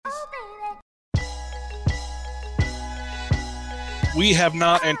we have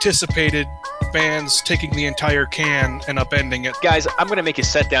not anticipated fans taking the entire can and upending it. Guys, I'm going to make you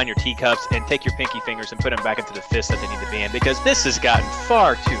set down your teacups and take your pinky fingers and put them back into the fist that they need to be in, because this has gotten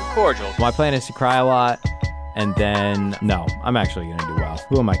far too cordial. My plan is to cry a lot, and then, no, I'm actually going to do well.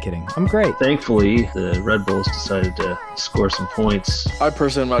 Who am I kidding? I'm great. Thankfully, the Red Bulls decided to score some points. I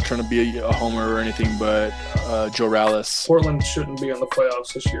personally am not trying to be a homer or anything, but Joe Rallis. Portland shouldn't be on the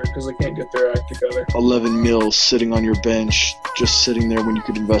playoffs this year because they can't get their act together. 11 mil sitting on your bench, just sitting there when you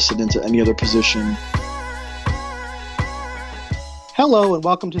could invest it into any other position. Hello and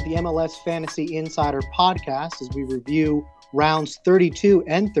welcome to the MLS Fantasy Insider Podcast as we review rounds 32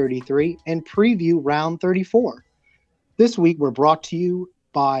 and 33 and preview round 34. This week we're brought to you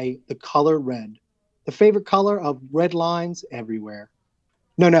by the color red, the favorite color of red lines everywhere.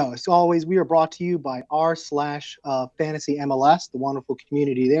 No, as always, we are brought to you by r/Fantasy MLS, the wonderful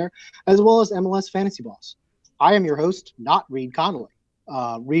community there, as well as MLS Fantasy Boss. I am your host, not Reed Connolly.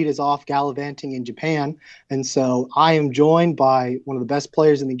 Reed is off gallivanting in Japan, and so I am joined by one of the best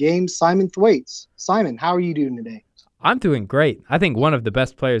players in the game, Simon Thwaites. Simon, how are you doing today? I'm doing great. I think one of the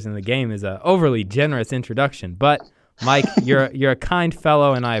best players in the game is an overly generous introduction, but Mike, you're a kind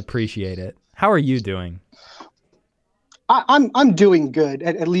fellow, and I appreciate it. How are you doing? I'm doing good,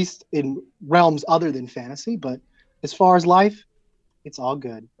 at least in realms other than fantasy. But as far as life, it's all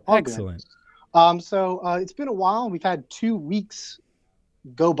good. Excellent. Good. So it's been a while. We've had 2 weeks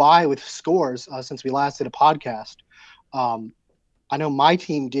go by with scores since we last did a podcast. I know my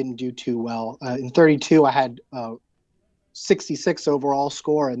team didn't do too well. In 32, I had 66 overall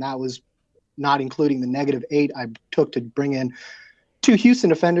score, and that was not including the -8 I took to bring in 2 Houston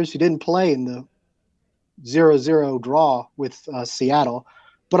defenders who didn't play in the 0-0 draw with Seattle.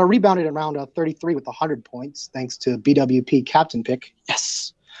 But I rebounded in round 33 with 100 points thanks to BWP captain pick.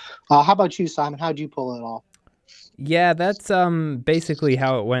 Yes. How about you, Simon? How'd you pull it off? Yeah, that's basically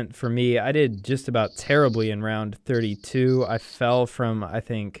how it went for me. I did just about terribly in round 32. I fell from, I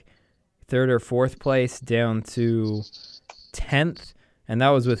think, 3rd or 4th place down to 10th, and that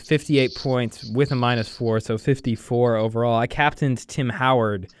was with 58 points with a -4, so 54 overall. I captained Tim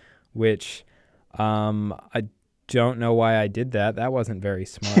Howard, which I don't know why I did that. That wasn't very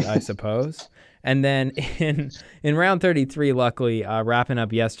smart, I suppose. And then in round 33, luckily, wrapping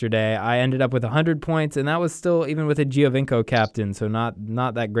up yesterday, I ended up with 100 points, and that was still even with a Giovinco captain, so not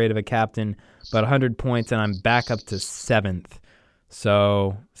that great of a captain, but 100 points, and I'm back up to 7th.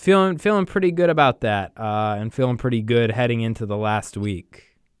 So feeling pretty good about that, and feeling pretty good heading into the last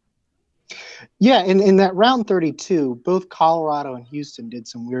week. Yeah, in that round 32, both Colorado and Houston did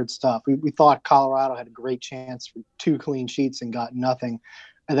some weird stuff. We thought Colorado had a great chance for 2 clean sheets and got nothing.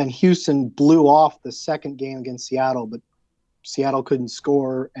 And then Houston blew off the second game against Seattle, but Seattle couldn't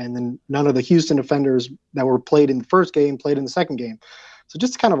score. And then none of the Houston defenders that were played in the first game played in the second game. So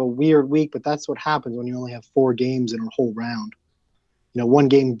just kind of a weird week, but that's what happens when you only have 4 games in a whole round. You know, one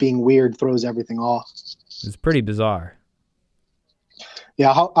game being weird throws everything off. It's pretty bizarre.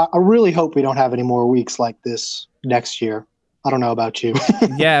 Yeah, I really hope we don't have any more weeks like this next year. I don't know about you.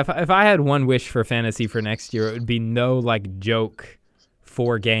 Yeah, if I had one wish for fantasy for next year, it would be no like joke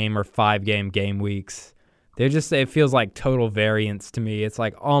 4-game or 5-game weeks. It feels like total variance to me. It's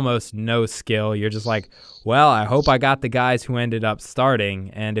like almost no skill. You're just like, well, I hope I got the guys who ended up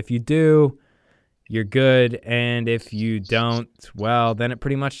starting, and if you do, you're good, and if you don't, well, then it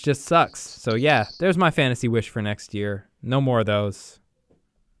pretty much just sucks. So yeah, there's my fantasy wish for next year. No more of those.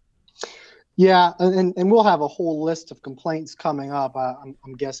 Yeah, and we'll have a whole list of complaints coming up, I'm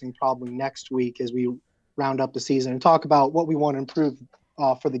guessing probably next week as we round up the season and talk about what we want to improve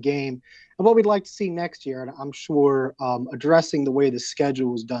for the game and what we'd like to see next year. And I'm sure addressing the way the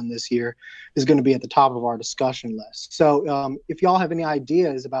schedule was done this year is going to be at the top of our discussion list. So if y'all have any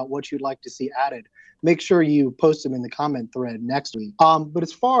ideas about what you'd like to see added, make sure you post them in the comment thread next week. But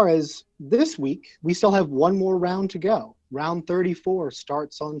as far as this week, we still have one more round to go. Round 34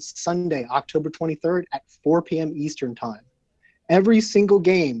 starts on Sunday, October 23rd at 4 p.m. Eastern Time. Every single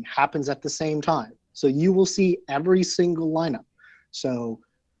game happens at the same time, so you will see every single lineup. So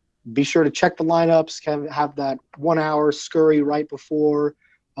be sure to check the lineups, have that 1 hour scurry right before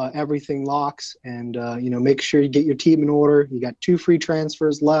everything locks, and make sure you get your team in order. You got 2 free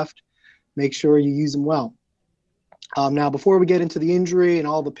transfers left. Make sure you use them well. Now, before we get into the injury and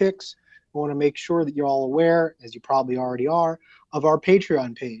all the picks, I want to make sure that you're all aware, as you probably already are, of our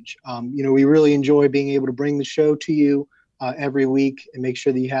Patreon page. We really enjoy being able to bring the show to you every week and make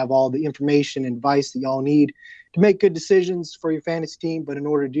sure that you have all the information and advice that y'all need to make good decisions for your fantasy team. But in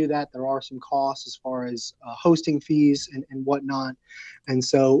order to do that, there are some costs as far as hosting fees and whatnot. And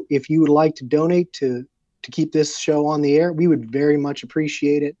so if you would like to donate to to keep this show on the air, we would very much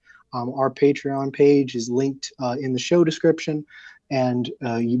appreciate it. Our Patreon page is linked in the show description. And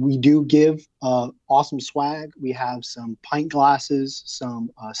we do give awesome swag. We have some pint glasses,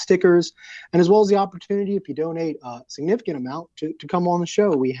 some stickers, and as well as the opportunity, if you donate a significant amount, to come on the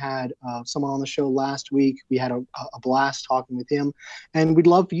show. We had someone on the show last week. We had a blast talking with him, and we'd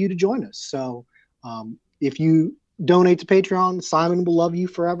love for you to join us. So if you donate to Patreon, Simon will love you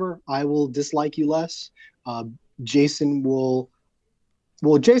forever. I will dislike you less. Jason will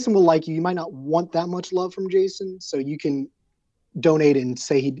like you. You might not want that much love from Jason, so you can donate and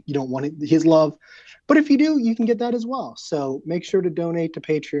say you don't want his love, but if you do, you can get that as well. So make sure to donate to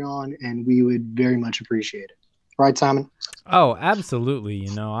Patreon, and we would very much appreciate it. Right, Simon? Oh, absolutely.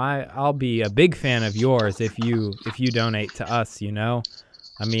 You know, I'll be a big fan of yours if you donate to us. You know,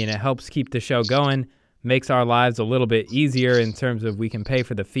 I mean, it helps keep the show going, makes our lives a little bit easier in terms of we can pay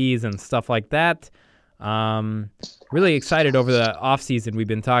for the fees and stuff like that. Really excited over the off season. We've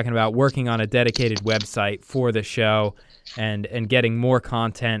been talking about working on a dedicated website for the show and getting more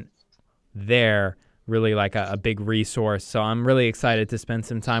content there, really like a big resource. So I'm really excited to spend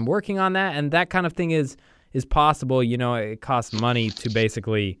some time working on that. And that kind of thing is possible. You know, it costs money to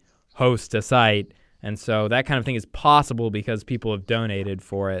basically host a site. And so that kind of thing is possible because people have donated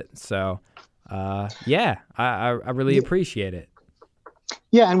for it. So, yeah, I really appreciate it.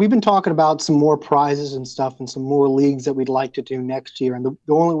 Yeah, and we've been talking about some more prizes and stuff and some more leagues that we'd like to do next year. And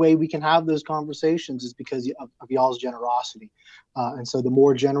the only way we can have those conversations is because of y'all's generosity. And so the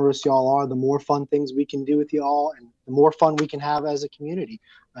more generous y'all are, the more fun things we can do with y'all and the more fun we can have as a community.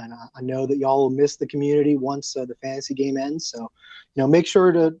 And I know that y'all will miss the community once the fantasy game ends. So, you know, make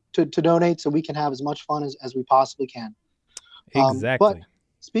sure to donate so we can have as much fun as we possibly can. Exactly. But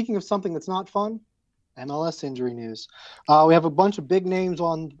speaking of something that's not fun, MLS injury news. We have a bunch of big names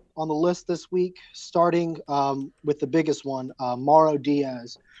on the list this week, starting with the biggest one, Mauro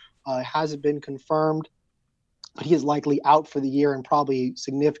Diaz. Hasn't been confirmed, but he is likely out for the year and probably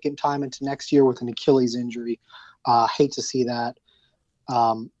significant time into next year with an Achilles injury. Hate to see that.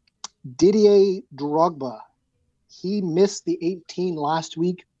 Didier Drogba, he missed the 18 last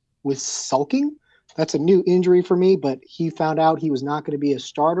week with sulking. That's a new injury for me, but he found out he was not going to be a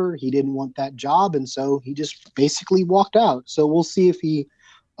starter. He didn't want that job, and so he just basically walked out. So we'll see if he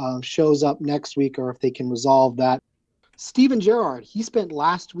shows up next week or if they can resolve that. Steven Gerrard, he spent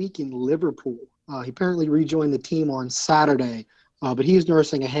last week in Liverpool. He apparently rejoined the team on Saturday, but he's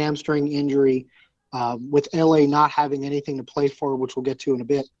nursing a hamstring injury with LA not having anything to play for, which we'll get to in a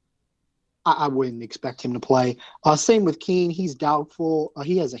bit. I wouldn't expect him to play. Same with Keane. He's doubtful.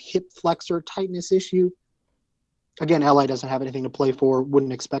 He has a hip flexor tightness issue. Again, LA doesn't have anything to play for.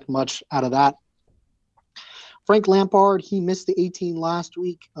 Wouldn't expect much out of that. Frank Lampard, he missed the 18 last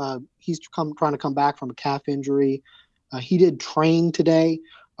week. He's trying to come back from a calf injury. He did train today.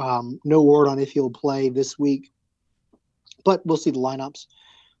 No word on if he'll play this week. But we'll see the lineups.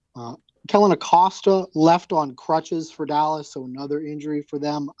 Kellen Acosta left on crutches for Dallas, so another injury for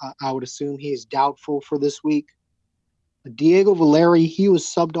them. I would assume he is doubtful for this week. Diego Valeri, he was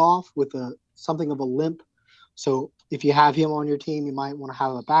subbed off with something of a limp. So if you have him on your team, you might want to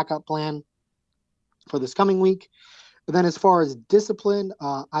have a backup plan for this coming week. But then as far as discipline,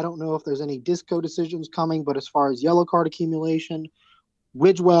 I don't know if there's any disco decisions coming, but as far as yellow card accumulation,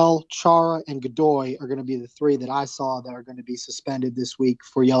 Widgewell, Chara, and Godoy are going to be the three that I saw that are going to be suspended this week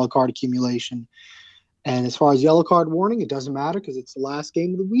for yellow card accumulation. And as far as yellow card warning, it doesn't matter because it's the last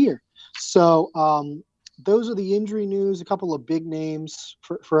game of the year. So those are the injury news, a couple of big names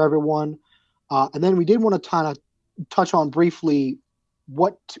for everyone. And then we did want to kind of touch on briefly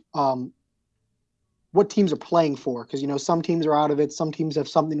what teams are playing for, because, you know, some teams are out of it. Some teams have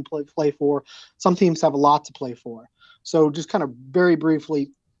something to play for. Some teams have a lot to play for. So just kind of very briefly,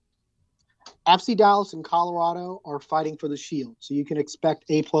 FC Dallas and Colorado are fighting for the Shield, so you can expect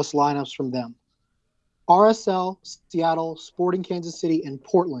A-plus lineups from them. RSL, Seattle, Sporting Kansas City, and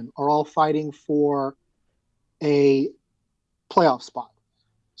Portland are all fighting for a playoff spot.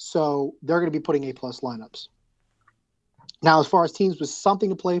 So they're going to be putting A-plus lineups. Now, as far as teams with something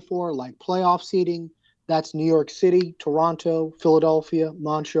to play for, like playoff seeding, that's New York City, Toronto, Philadelphia,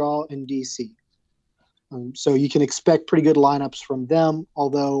 Montreal, and D.C. So you can expect pretty good lineups from them,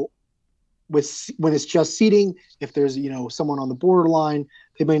 although when it's just seeding, if there's, you know, someone on the borderline,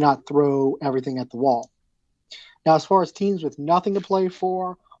 they may not throw everything at the wall. Now, as far as teams with nothing to play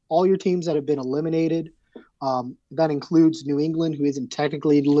for, all your teams that have been eliminated, that includes New England, who isn't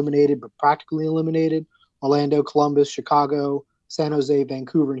technically eliminated but practically eliminated, Orlando, Columbus, Chicago, San Jose,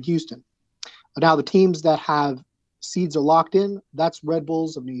 Vancouver, and Houston. Now, the teams that have seeds are locked in. That's Red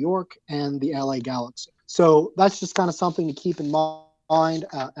Bulls of New York and the LA Galaxy. So that's just kind of something to keep in mind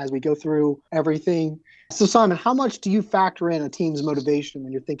as we go through everything. So Simon, how much do you factor in a team's motivation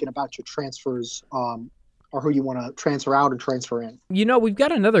when you're thinking about your transfers or who you want to transfer out or transfer in? We've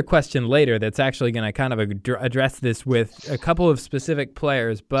got another question later that's actually going to kind of address this with a couple of specific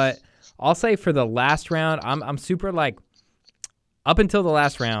players, but I'll say for the last round, I'm super up until the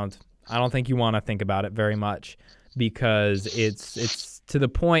last round, I don't think you want to think about it very much because it's to the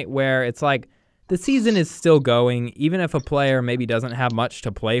point where it's like the season is still going. Even if a player maybe doesn't have much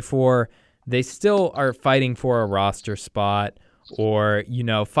to play for, they still are fighting for a roster spot or,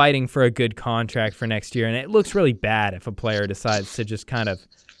 fighting for a good contract for next year. And it looks really bad if a player decides to just kind of,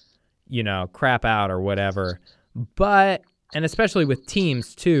 crap out or whatever. But, and especially with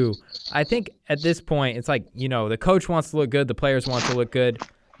teams too, I think at this point, it's like, the coach wants to look good, the players want to look good.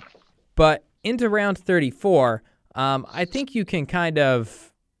 But into round 34, I think you can kind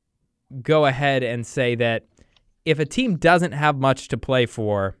of go ahead and say that if a team doesn't have much to play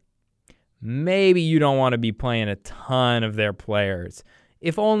for, maybe you don't want to be playing a ton of their players.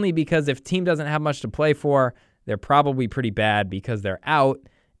 If only because if team doesn't have much to play for, they're probably pretty bad because they're out.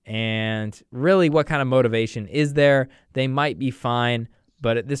 And really, what kind of motivation is there? They might be fine,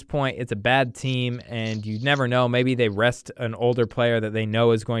 but at this point, it's a bad team, and you never know. Maybe they rest an older player that they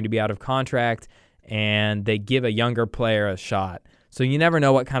know is going to be out of contract, and they give a younger player a shot. So you never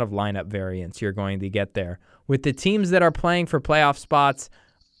know what kind of lineup variance you're going to get there. With the teams that are playing for playoff spots,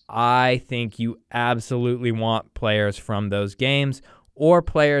 I think you absolutely want players from those games or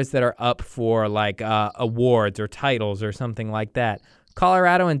players that are up for awards or titles or something like that.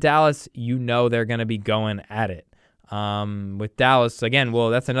 Colorado and Dallas, they're going to be going at it. With Dallas, again,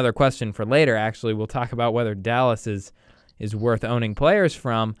 that's another question for later, actually. We'll talk about whether Dallas is worth owning players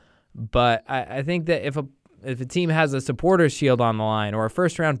from. But I think that if a team has a supporters shield on the line or a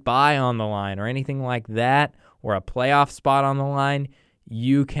first-round bye on the line or anything like that or a playoff spot on the line,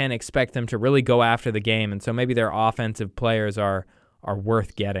 you can expect them to really go after the game. And so maybe their offensive players are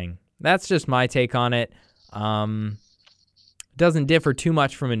worth getting. That's just my take on it. Doesn't differ too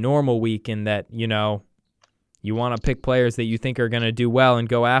much from a normal week in that, you want to pick players that you think are going to do well and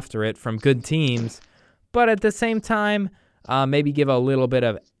go after it from good teams. But at the same time, maybe give a little bit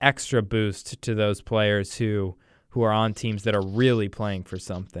of extra boost to those players who are on teams that are really playing for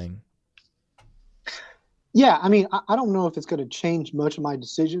something. Yeah, I don't know if it's going to change much of my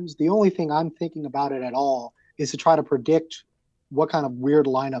decisions. The only thing I'm thinking about it at all is to try to predict what kind of weird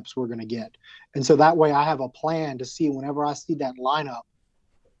lineups we're going to get. And so that way I have a plan to see whenever I see that lineup,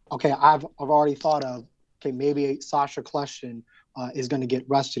 okay, I've already thought of, okay, maybe Sasha Kljestan is going to get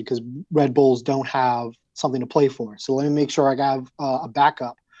rested because Red Bulls don't have something to play for. So let me make sure I have a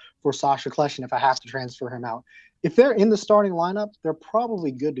backup for Sasha Kljestan if I have to transfer him out. If they're in the starting lineup, they're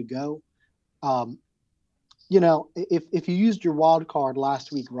probably good to go. If you used your wild card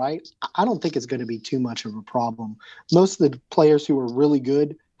last week, right, I don't think it's going to be too much of a problem. Most of the players who are really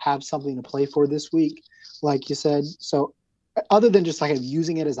good have something to play for this week, like you said. So other than just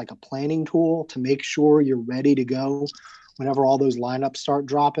using it as a planning tool to make sure you're ready to go whenever all those lineups start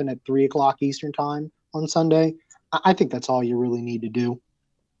dropping at 3:00 Eastern time on Sunday, I think that's all you really need to do.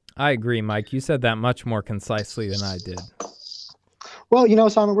 I agree, Mike. You said that much more concisely than I did. Well,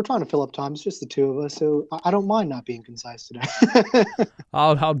 Simon, we're trying to fill up time. It's just the two of us, so I don't mind not being concise today.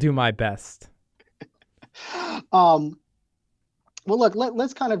 I'll do my best. Well, look,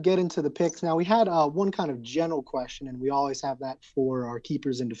 let's kind of get into the picks now. We had one kind of general question, and we always have that for our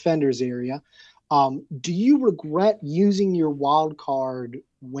keepers and defenders area. Do you regret using your wild card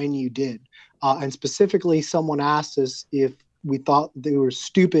when you did? And specifically, someone asked us if we thought they were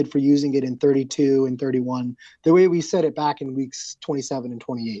stupid for using it in 32 and 31, the way we said it back in weeks 27 and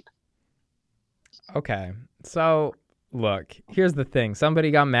 28. Okay, so look, here's the thing.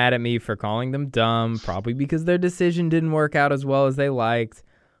 Somebody got mad at me for calling them dumb, probably because their decision didn't work out as well as they liked.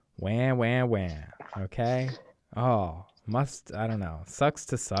 Wah, wah, wah, okay? Oh, I don't know, sucks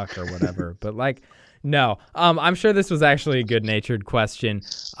to suck or whatever, but no, I'm sure this was actually a good-natured question.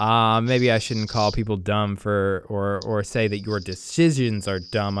 Maybe I shouldn't call people dumb or say that your decisions are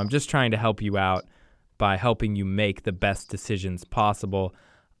dumb. I'm just trying to help you out by helping you make the best decisions possible.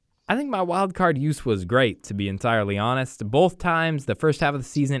 I think my wild card use was great, to be entirely honest. Both times, the first half of the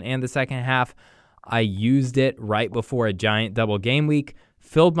season and the second half, I used it right before a giant double game week,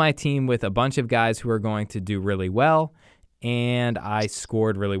 filled my team with a bunch of guys who are going to do really well, and I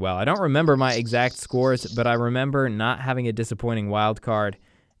scored really well. I don't remember my exact scores, but I remember not having a disappointing wild card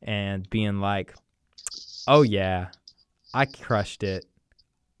and being like, oh yeah, I crushed it.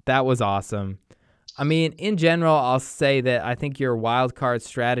 That was awesome. I mean, in general, I'll say that I think your wild card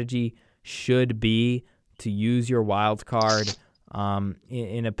strategy should be to use your wild card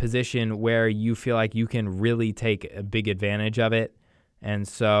in a position where you feel like you can really take a big advantage of it. And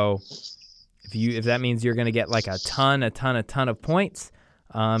so if that means you're going to get like a ton of points,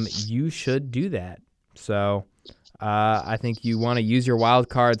 you should do that. So I think you want to use your wild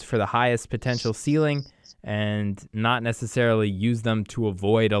cards for the highest potential ceiling and not necessarily use them to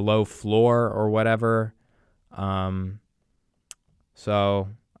avoid a low floor or whatever. So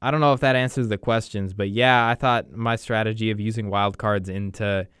I don't know if that answers the questions, but yeah, I thought my strategy of using wild cards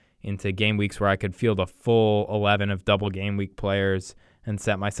into game weeks where I could field a full 11 of double game week players and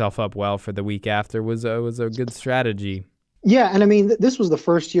set myself up well for the week after was a good strategy. Yeah, and I mean, this was the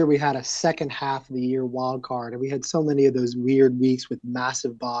first year we had a second half of the year wild card, and we had so many of those weird weeks with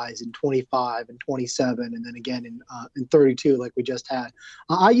massive buys in 25 and 27, and then again in 32, like we just had.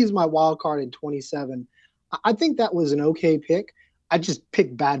 I used my wild card in 27. I think that was an okay pick. I just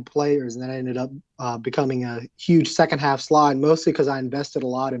picked bad players, and then I ended up becoming a huge second half slide, mostly because I invested a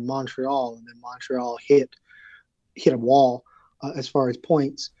lot in Montreal, and then Montreal hit a wall as far as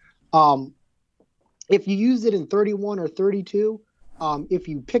points. If you used it in 31 or 32, if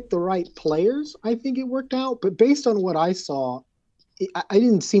you picked the right players, I think it worked out. But based on what I saw, I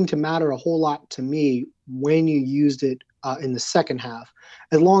didn't seem to matter a whole lot to me when you used it in the second half,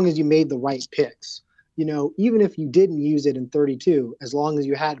 as long as you made the right picks. You know, even if you didn't use it in 32, as long as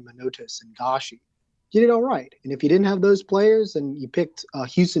you had Manotas and Gashi, you did all right. And if you didn't have those players and you picked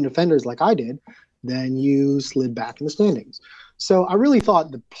Houston defenders like I did, then you slid back in the standings. So I really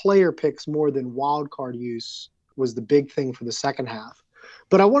thought the player picks more than wild card use was the big thing for the second half.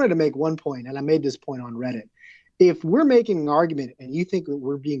 But I wanted to make one point, and I made this point on Reddit. If we're making an argument and you think that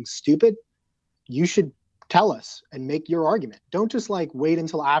we're being stupid, you should tell us and make your argument. Don't just like wait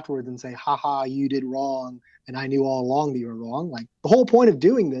until afterwards and say, haha, you did wrong, and I knew all along that you were wrong. Like, the whole point of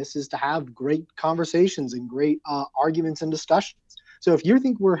doing this is to have great conversations and great arguments and discussions. So if you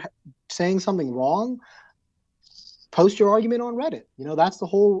think we're saying something wrong, post your argument on Reddit. You know, that's the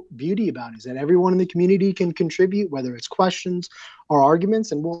whole beauty about it, is that everyone in the community can contribute, whether it's questions or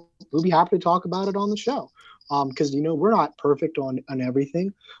arguments, and we'll be happy to talk about it on the show. Because, you know, we're not perfect on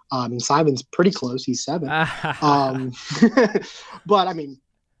everything. And Simon's pretty close. He's 7. But, I mean,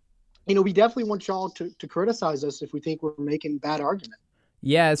 you know, we definitely want y'all to criticize us if we think we're making bad argument.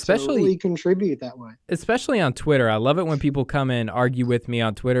 Yeah, especially so really contribute that way. Especially on Twitter. I love it when people come and argue with me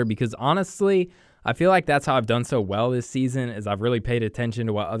on Twitter because, honestly, I feel like that's how I've done so well this season is I've really paid attention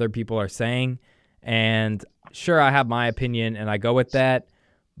to what other people are saying. And sure, I have my opinion and I go with that.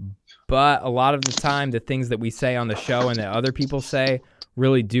 But a lot of the time, the things that we say on the show and that other people say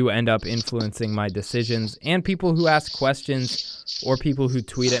really do end up influencing my decisions. And people who ask questions or people who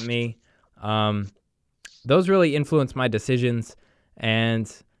tweet at me, those really influence my decisions.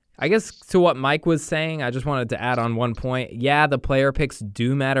 And I guess to what Mike was saying, I just wanted to add on one point. Yeah, the player picks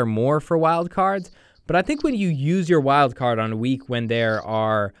do matter more for wild cards, but I think when you use your wild card on a week when there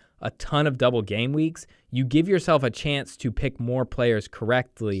are a ton of double game weeks, you give yourself a chance to pick more players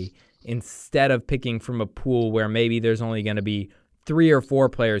correctly instead of picking from a pool where maybe there's only going to be 3 or 4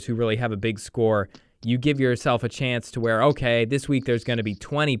 players who really have a big score. You give yourself a chance to where, okay, this week there's going to be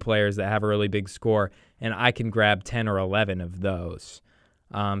 20 players that have a really big score, and I can grab 10 or 11 of those.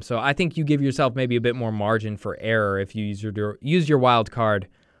 So I think you give yourself maybe a bit more margin for error if you use your wild card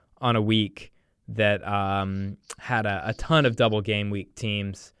on a week that had a ton of double game week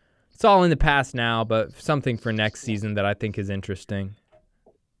teams. It's all in the past now, but something for next season that I think is interesting.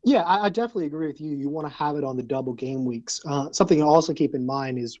 Yeah, I definitely agree with you. You want to have it on the double game weeks. Something to also keep in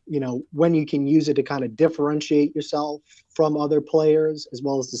mind is, you know, when you can use it to kind of differentiate yourself from other players as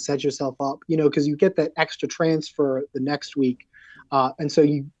well as to set yourself up, you know, because you get that extra transfer the next week. And so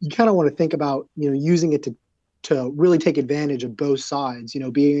you kind of want to think about, you know, using it to really take advantage of both sides, you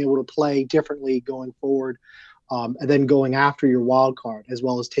know, being able to play differently going forward and then going after your wild card as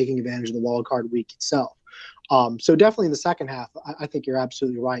well as taking advantage of the wild card week itself. So definitely in the second half, I think you're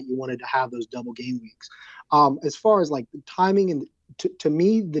absolutely right. You wanted to have those double game weeks. As far as like the timing and to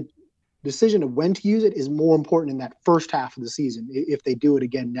me, the decision of when to use it is more important in that first half of the season if they do it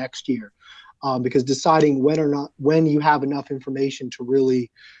again next year. Because deciding when you have enough information to really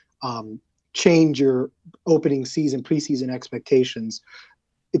change your opening season, preseason expectations,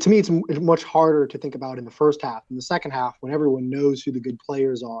 to me, it's much harder to think about in the first half. In the second half, when everyone knows who the good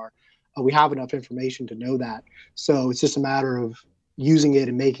players are, we have enough information to know that. So it's just a matter of using it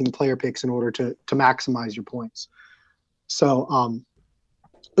and making player picks in order to maximize your points. So,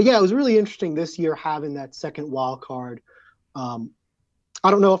 but yeah, it was really interesting this year having that second wild card. I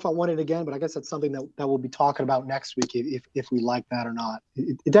don't know if I want it again, but I guess that's something that we'll be talking about next week if we like that or not.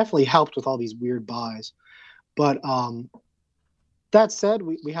 It definitely helped with all these weird buys. But that said,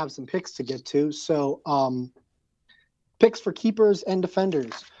 we have some picks to get to. So picks for keepers and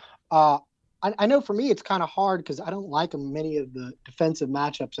defenders. I know for me it's kind of hard because I don't like many of the defensive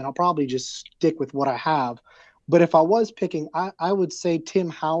matchups, and I'll probably just stick with what I have. But if I was picking, I would say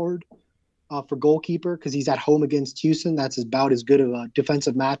Tim Howard for goalkeeper because he's at home against Houston. That's about as good of a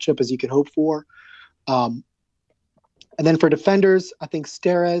defensive matchup as you could hope for. And then for defenders, I think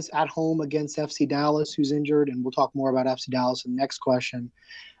Steres at home against FC Dallas, who's injured, and we'll talk more about FC Dallas in the next question.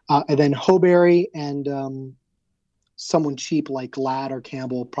 And then Hoberry and someone cheap like Glad or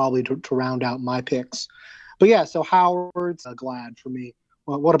Campbell probably to round out my picks. But yeah, so Howard's Glad for me.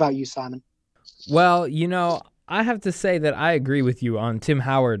 Well, what about you, Simon? Well, I have to say that I agree with you on Tim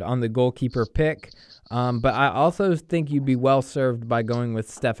Howard on the goalkeeper pick, but I also think you'd be well served by going with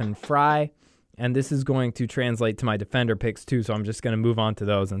Stefan Frei, and this is going to translate to my defender picks too, so I'm just going to move on to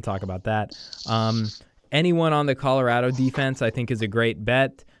those and talk about that. Anyone on the Colorado defense I think is a great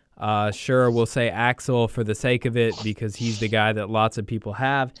bet. Sure, we'll say Axel for the sake of it because he's the guy that lots of people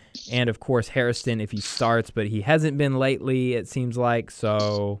have, and of course Hairston if he starts, but he hasn't been lately, it seems like,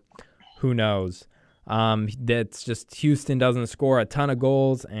 so who knows. That's just Houston doesn't score a ton of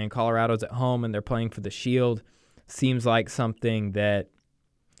goals, and Colorado's at home, and they're playing for the Shield. Seems like something that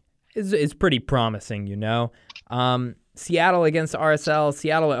is pretty promising, Seattle against RSL.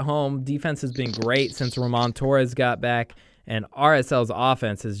 Seattle at home. Defense has been great since Ramon Torres got back, and RSL's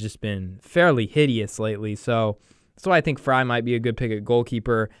offense has just been fairly hideous lately. So I think Frei might be a good pick at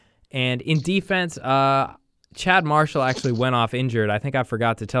goalkeeper. And in defense, Chad Marshall actually went off injured. I think I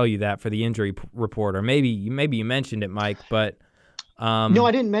forgot to tell you that for the injury report, or maybe you mentioned it, Mike. But no,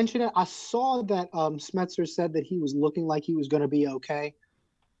 I didn't mention it. I saw that Smetzer said that he was looking like he was going to be okay.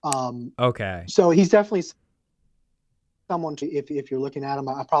 Okay. So he's definitely someone to, if you're looking at him,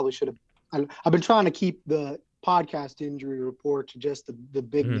 I probably should have. I've been trying to keep the podcast injury report to just the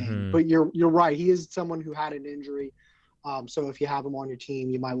big name, but you're right. He is someone who had an injury. So if you have him on your team,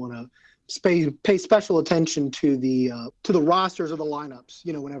 you might want to pay special attention to the rosters or the lineups,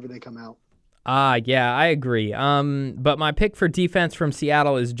 whenever they come out. Yeah, I agree. But my pick for defense from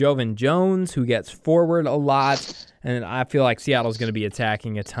Seattle is Jovan Jones, who gets forward a lot, and I feel like Seattle's going to be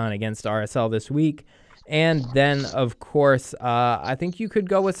attacking a ton against RSL this week. And then, of course, I think you could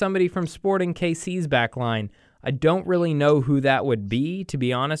go with somebody from Sporting KC's back line. I don't really know who that would be, to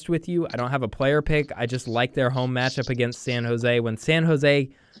be honest with you. I don't have a player pick. I just like their home matchup against San Jose. When San Jose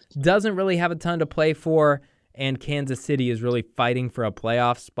doesn't really have a ton to play for and Kansas City is really fighting for a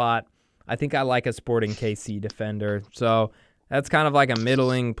playoff spot, I think I like a Sporting KC defender. So that's kind of like a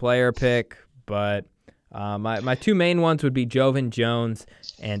middling player pick, but my two main ones would be Jovan Jones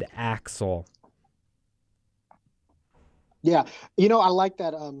and Axel. Yeah, I like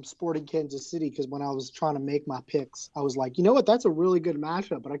that Sporting Kansas City because when I was trying to make my picks, I was like, you know what, that's a really good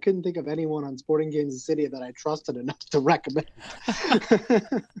matchup, but I couldn't think of anyone on Sporting Kansas City that I trusted enough to recommend.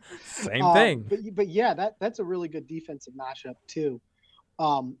 Same thing. But yeah, that's a really good defensive matchup too.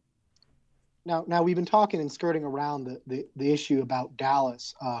 Now we've been talking and skirting around the issue about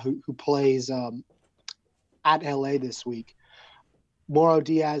Dallas, who plays at LA this week. Mauro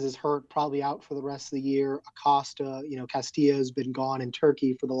Diaz is hurt, probably out for the rest of the year. Acosta, Castillo's been gone in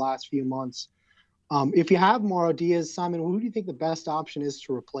Turkey for the last few months. If you have Mauro Diaz, Simon, who do you think the best option is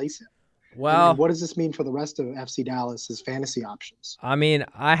to replace him? Well, and what does this mean for the rest of FC Dallas's fantasy options? I mean,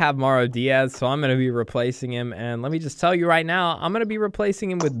 I have Mauro Diaz, so I'm going to be replacing him. And let me just tell you right now, I'm going to be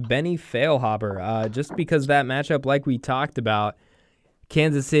replacing him with Benny Feilhaber, just because that matchup, like we talked about,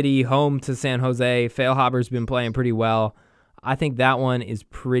 Kansas City home to San Jose. Feilhaber's been playing pretty well. I think that one is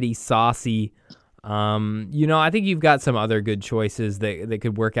pretty saucy. I think you've got some other good choices that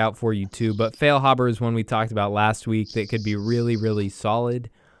could work out for you too, but Feilhaber is one we talked about last week that could be really, really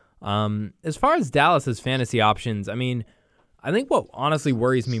solid. As far as Dallas's fantasy options, I mean, I think what honestly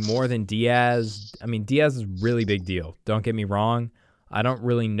worries me more than Diaz, Diaz is a really big deal. Don't get me wrong. I don't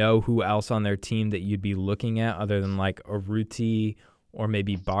really know who else on their team that you'd be looking at other than like Urruti or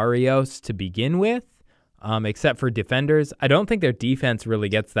maybe Barrios to begin with. Except for defenders. I don't think their defense really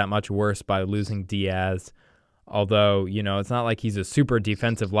gets that much worse by losing Diaz, although, it's not like he's a super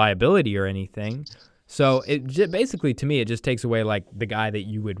defensive liability or anything. So basically, to me, it just takes away like the guy that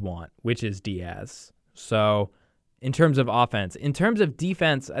you would want, which is Diaz. So in terms of offense. In terms of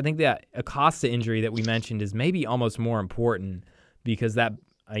defense, I think that Acosta injury that we mentioned is maybe almost more important because that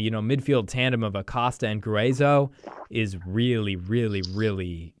midfield tandem of Acosta and Gruezo is really, really,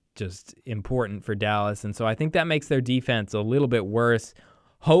 really just important for Dallas. And so I think that makes their defense a little bit worse.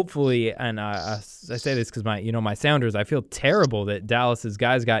 hopefully, and I say this because my Sounders, I feel terrible that Dallas's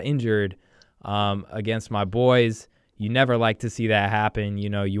guys got injured against my boys. You never like to see that happen.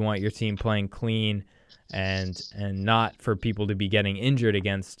 You want your team playing clean and not for people to be getting injured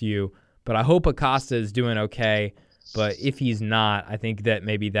against you. But I hope Acosta is doing okay. But if he's not, I think that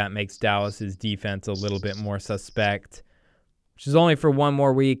maybe that makes Dallas's defense a little bit more suspect, which is only for one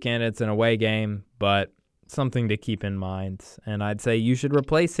more week and it's an away game, but something to keep in mind. And I'd say you should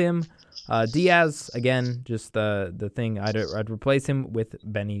replace him. Diaz, again, just the thing, I'd replace him with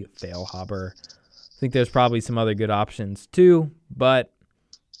Benny Feilhaber. I think there's probably some other good options too, but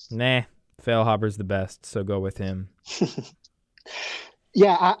Feilhaber's the best, so go with him.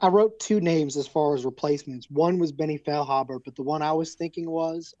 Yeah, I wrote two names as far as replacements. One was Benny Feilhaber, but the one I was thinking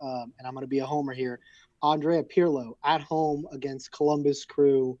was, and I'm going to be a homer here, Andrea Pirlo at home against Columbus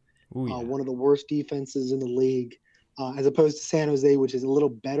Crew, one of the worst defenses in the league, as opposed to San Jose, which is a little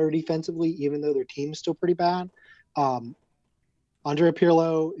better defensively, even though their team is still pretty bad. Andrea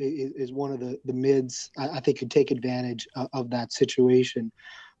Pirlo is one of the mids I think could take advantage of that situation.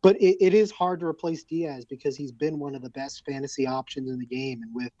 But it is hard to replace Diaz because he's been one of the best fantasy options in the game.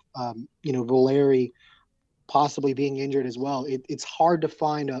 And with, Valeri possibly being injured as well, it's hard to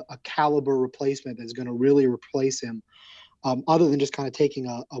find a caliber replacement that's going to really replace him, other than just kind of taking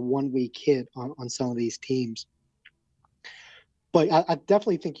a 1 week hit on some of these teams. But I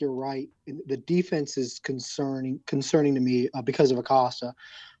definitely think you're right. The defense is concerning to me because of Acosta.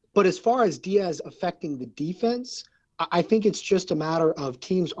 But as far as Diaz affecting the defense, I think it's just a matter of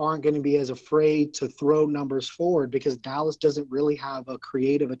teams aren't going to be as afraid to throw numbers forward because Dallas doesn't really have a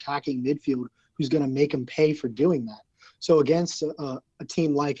creative attacking midfield who's going to make them pay for doing that. So against a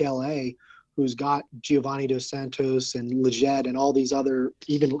team like LA, who's got Giovanni Dos Santos and Lletget and all these other,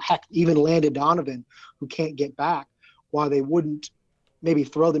 even Landon Donovan, who can't get back, while they wouldn't maybe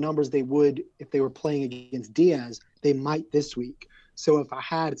throw the numbers they would if they were playing against Diaz, they might this week. So if I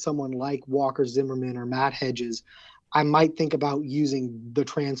had someone like Walker Zimmerman or Matt Hedges, I might think about using the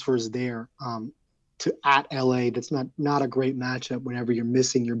transfers there to at LA. That's not a great matchup whenever you're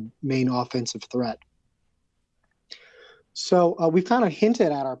missing your main offensive threat. So we've kind of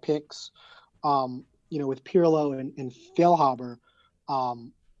hinted at our picks, with Pirlo and Feilhaber.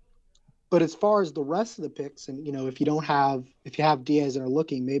 But as far as the rest of the picks, and if you have Diaz and are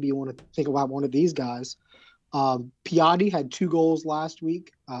looking, maybe you want to think about one of these guys. Piatti had 2 goals last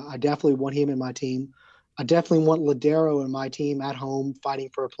week. I definitely want him in my team. I definitely want Ladero in my team at home fighting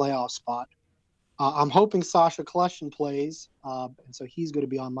for a playoff spot. I'm hoping Sasha Kljestan plays, and so he's going to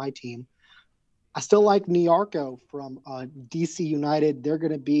be on my team. I still like Nyarko from DC United. They're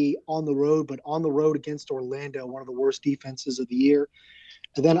going to be on the road, but on the road against Orlando, one of the worst defenses of the year.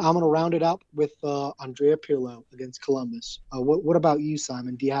 And then I'm going to round it up with Andrea Pirlo against Columbus. What about you,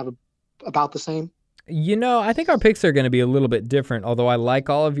 Simon? Do you have about the same? I think our picks are going to be a little bit different, although I like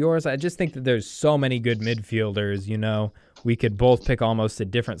all of yours. I just think that there's so many good midfielders, We could both pick almost a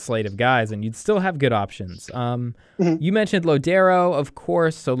different slate of guys, and you'd still have good options. You mentioned Lodero, of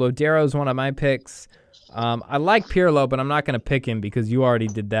course, so Lodero is one of my picks. I like Pirlo, but I'm not going to pick him because you already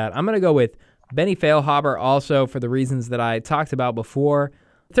did that. I'm going to go with Benny Feilhaber also for the reasons that I talked about before.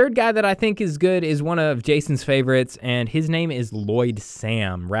 Third guy that I think is good is one of Jason's favorites, and his name is Lloyd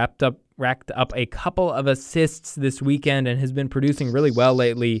Sam. Racked up a couple of assists this weekend and has been producing really well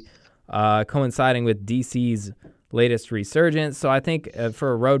lately, coinciding with DC's latest resurgence. So I think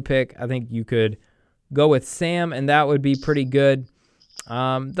for a road pick, I think you could go with Sam, and that would be pretty good.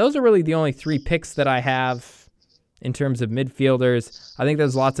 Those are really the only 3 picks that I have in terms of midfielders. I think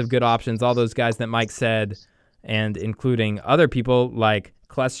there's lots of good options, all those guys that Mike said, and including other people like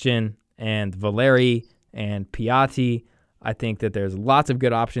Kljestan and Valeri and Piatti. I think that there's lots of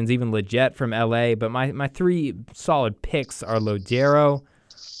good options, even Lletget from LA, but my 3 solid picks are Lodero,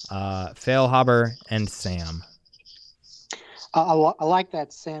 Feilhaber, and Sam. I like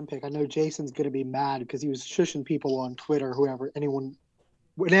that Sam pick. I know Jason's going to be mad because he was shushing people on Twitter,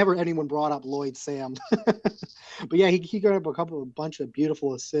 whenever anyone brought up Lloyd Sam. But yeah, he got up a bunch of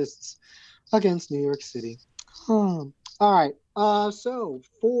beautiful assists against New York City. All right. So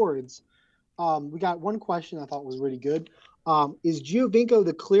forwards, we got one question I thought was really good. Is Giovinco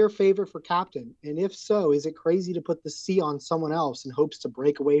the clear favorite for captain? And if so, is it crazy to put the C on someone else in hopes to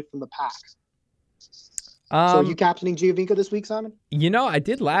break away from the pack? So are you captaining Giovinco this week, Simon? I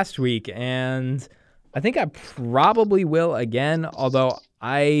did last week, and I think I probably will again, although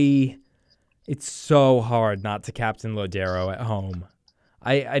it's so hard not to captain Lodero at home.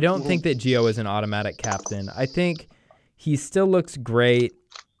 I don't think that Gio is an automatic captain. I think he still looks great,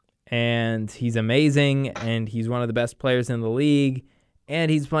 and he's amazing, and he's one of the best players in the league, and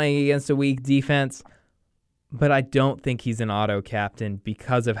he's playing against a weak defense. But I don't think he's an auto captain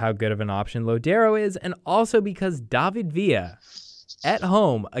because of how good of an option Lodeiro is, and also because David Villa at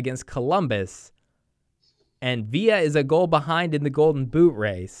home against Columbus, and Villa is a goal behind in the Golden Boot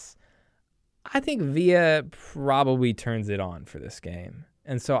race. I think Villa probably turns it on for this game.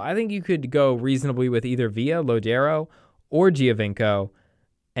 And so I think you could go reasonably with either Villa, Lodeiro, or Giovinco,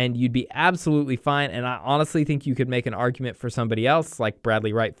 and you'd be absolutely fine. And I honestly think you could make an argument for somebody else like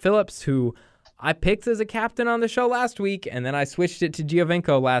Bradley Wright Phillips, who I picked as a captain on the show last week, and then I switched it to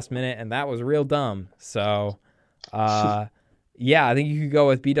Giovinco last minute, and that was real dumb. So, yeah, I think you could go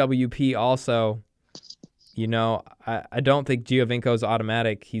with BWP also. You know, I don't think Giovinco's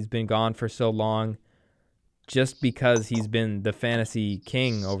automatic. He's been gone for so long just because he's been the fantasy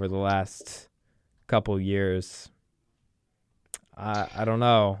king over the last couple years. I don't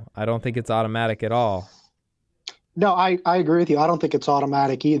know. I don't think it's automatic at all. No, I agree with you. I don't think it's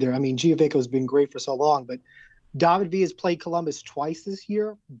automatic either. I mean, Giovinco's been great for so long, but David Villa's played Columbus twice this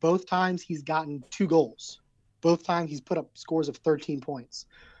year. Both times he's gotten 2 goals. Both times he's put up scores of 13 points.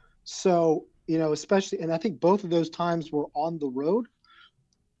 So, you know, especially, and I think both of those times were on the road.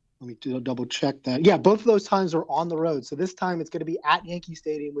 Let me double check that. Yeah, both of those times were on the road. So this time it's going to be at Yankee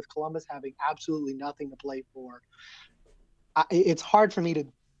Stadium with Columbus having absolutely nothing to play for. It's hard for me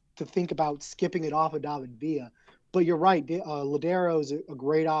to think about skipping it off of David Villa. But you're right. Lodeiro is a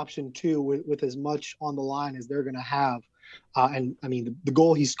great option, too, with as much on the line as they're going to have. And, I mean, the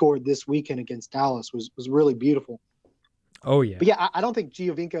goal he scored this weekend against Dallas was really beautiful. Oh, yeah. But, yeah, I don't think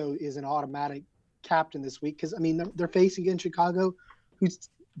Giovinco is an automatic captain this week because, I mean, they're facing in Chicago, who's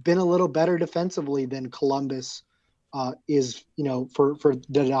been a little better defensively than Columbus is, you know, for the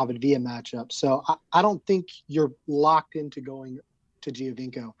David Villa matchup. So I don't think you're locked into going to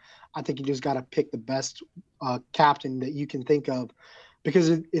Giovinco. I think you just got to pick the best captain that you can think of, because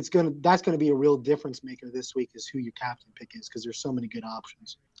that's going to be a real difference maker this week is who your captain pick is, because there's so many good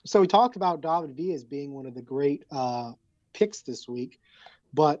options. So we talked about David Villa as being one of the great picks this week,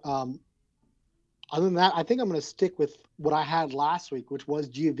 but other than that, I think I'm going to stick with what I had last week, which was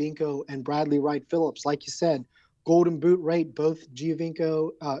Giovinco and Bradley Wright Phillips. Like you said, Golden Boot rate, both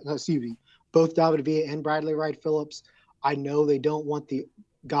both David Villa and Bradley Wright Phillips. I know they don't want the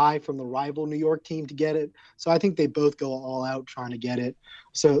guy from the rival New York team to get it, so I think they both go all out trying to get it.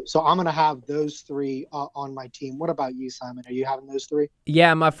 So I'm going to have those 3 on my team. What about you, Simon? Are you having those 3?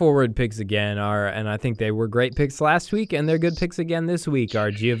 Yeah, my forward picks again are, and I think they were great picks last week, and they're good picks again this week, are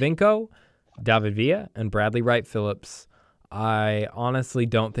Giovinco, David Villa, and Bradley Wright Phillips. I honestly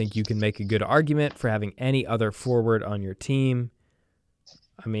don't think you can make a good argument for having any other forward on your team.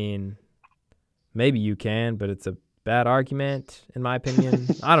 I mean, maybe you can, but it's a bad argument, in my opinion.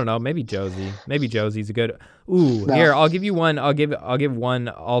 I don't know. Maybe Josie. Maybe Josie's a good. Ooh, no. Here, I'll give you one. I'll give one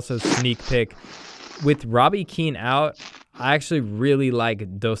also sneak pick. With Robbie Keane out, I actually really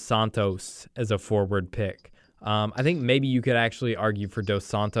like Dos Santos as a forward pick. I think maybe you could actually argue for Dos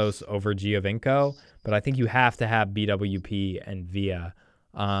Santos over Giovinco, but I think you have to have BWP and Villa.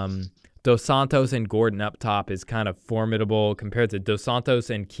 Dos Santos and Gordon up top is kind of formidable compared to Dos Santos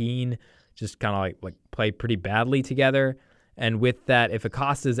and Keane. Just kind of like play pretty badly together. And with that, if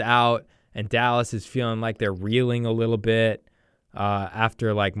Acosta's out and Dallas is feeling like they're reeling a little bit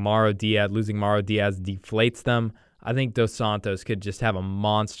after like losing Mauro Diaz deflates them, I think Dos Santos could just have a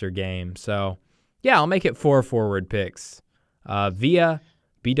monster game. So, yeah, I'll make it 4 forward picks. Villa,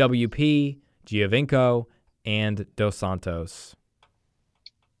 BWP, Giovinco, and Dos Santos.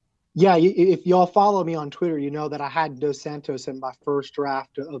 Yeah, if y'all follow me on Twitter, you know that I had Dos Santos in my first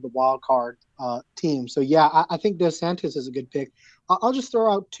draft of the wild card team. So, yeah, I think Dos Santos is a good pick. I'll just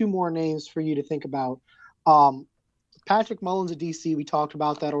throw out 2 more names for you to think about. Patrick Mullins at DC, we talked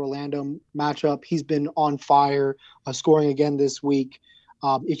about that Orlando matchup. He's been on fire, scoring again this week.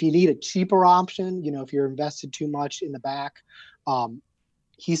 If you need a cheaper option, you know, if you're invested too much in the back,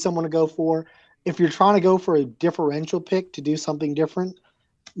 he's someone to go for. If you're trying to go for a differential pick to do something different,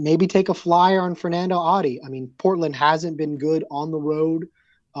 maybe take a flyer on Fernando Adi. I mean, Portland hasn't been good on the road,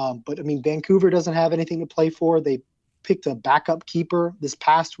 but, I mean, Vancouver doesn't have anything to play for. They picked a backup keeper this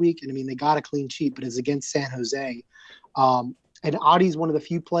past week, and, I mean, they got a clean sheet, but it's against San Jose. And Adi's one of the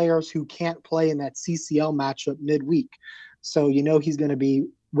few players who can't play in that CCL matchup midweek. So, you know, he's going to be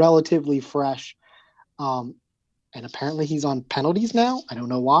relatively fresh. And apparently he's on penalties now. I don't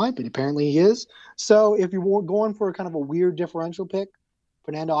know why, but apparently he is. So if you're going for kind of a weird differential pick,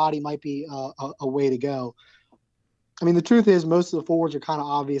 Fernando Adi might be a way to go. I mean, the truth is most of the forwards are kind of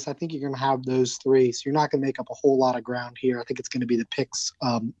obvious. I think you're going to have those 3, so you're not going to make up a whole lot of ground here. I think it's going to be the picks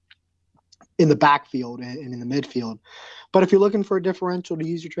in the backfield and in the midfield. But if you're looking for a differential to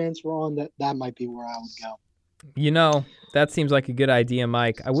use your transfer on, that might be where I would go. You know, that seems like a good idea,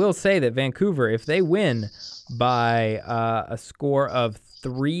 Mike. I will say that Vancouver, if they win by a score of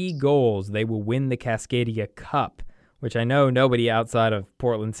 3 goals, they will win the Cascadia Cup, which I know nobody outside of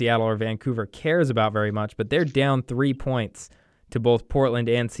Portland, Seattle, or Vancouver cares about very much, but they're down 3 points to both Portland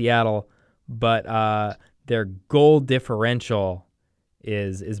and Seattle, but their goal differential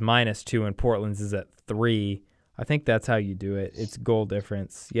is -2, and Portland's is at 3. I think that's how you do it. It's goal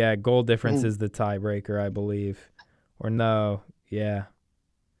difference. Yeah, goal difference is the tiebreaker, I believe. Or no, yeah.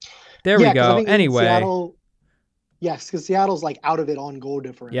 There we go. Anyway. Yes, because Seattle's like out of it on goal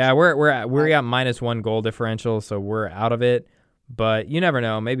differential. Yeah, we're at -1 goal differential, so we're out of it. But you never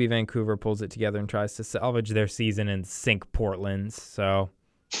know. Maybe Vancouver pulls it together and tries to salvage their season and sink Portland's. So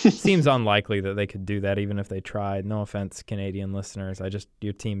it seems unlikely that they could do that, even if they tried. No offense, Canadian listeners.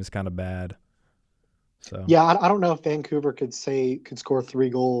 Your team is kind of bad. So yeah, I don't know if Vancouver could score 3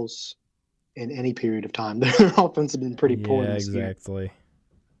 goals in any period of time. Their offense has been pretty poor this year. Yeah, exactly.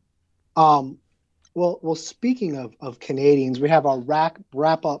 Well, speaking of Canadians, we have our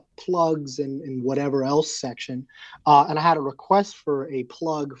wrap up plugs and whatever else section. And I had a request for a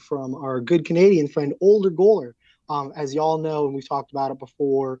plug from our good Canadian friend, Older Goaler. As y'all know, and we've talked about it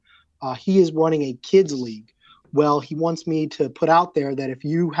before, he is running a kids league. Well, he wants me to put out there that if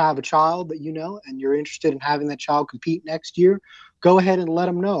you have a child that you know and you're interested in having that child compete next year, go ahead and let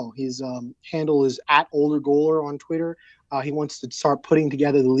him know. His handle is @OlderGoaler on Twitter. He wants to start putting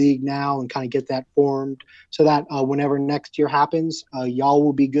together the league now and kind of get that formed so that whenever next year happens, y'all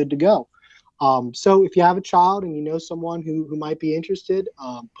will be good to go. So if you have a child and you know someone who might be interested,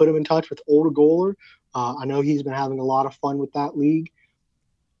 put him in touch with Older Goaler. I know he's been having a lot of fun with that league.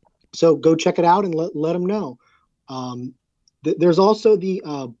 So go check it out and let him know. There's also the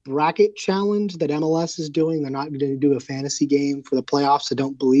bracket challenge that MLS is doing. They're not going to do a fantasy game for the playoffs, I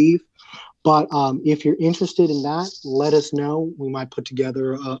don't believe. But if you're interested in that, let us know. We might put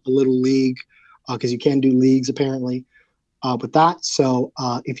together a little league because you can do leagues apparently with that. So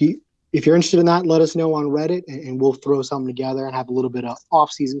if you're interested in that, let us know on Reddit and we'll throw something together and have a little bit of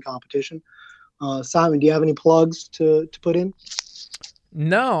off-season competition. Simon, do you have any plugs to put in?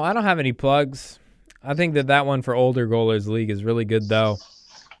 No, I don't have any plugs. I think that one for Older Goalers League is really good, though.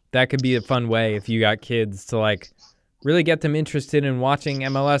 That could be a fun way if you got kids to, like, really get them interested in watching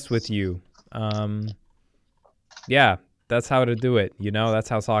MLS with you. Yeah, that's how to do it. You know, that's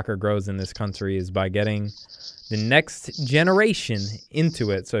how soccer grows in this country, is by getting the next generation into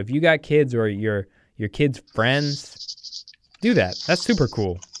it. So if you got kids or your kids' friends, do that. That's super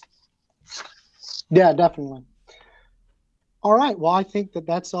cool. Yeah, definitely. All right. Well, I think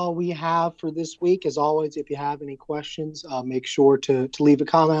that's all we have for this week. As always, if you have any questions, make sure to leave a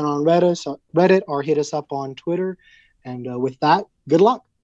comment on Reddit or hit us up on Twitter. And with that, good luck.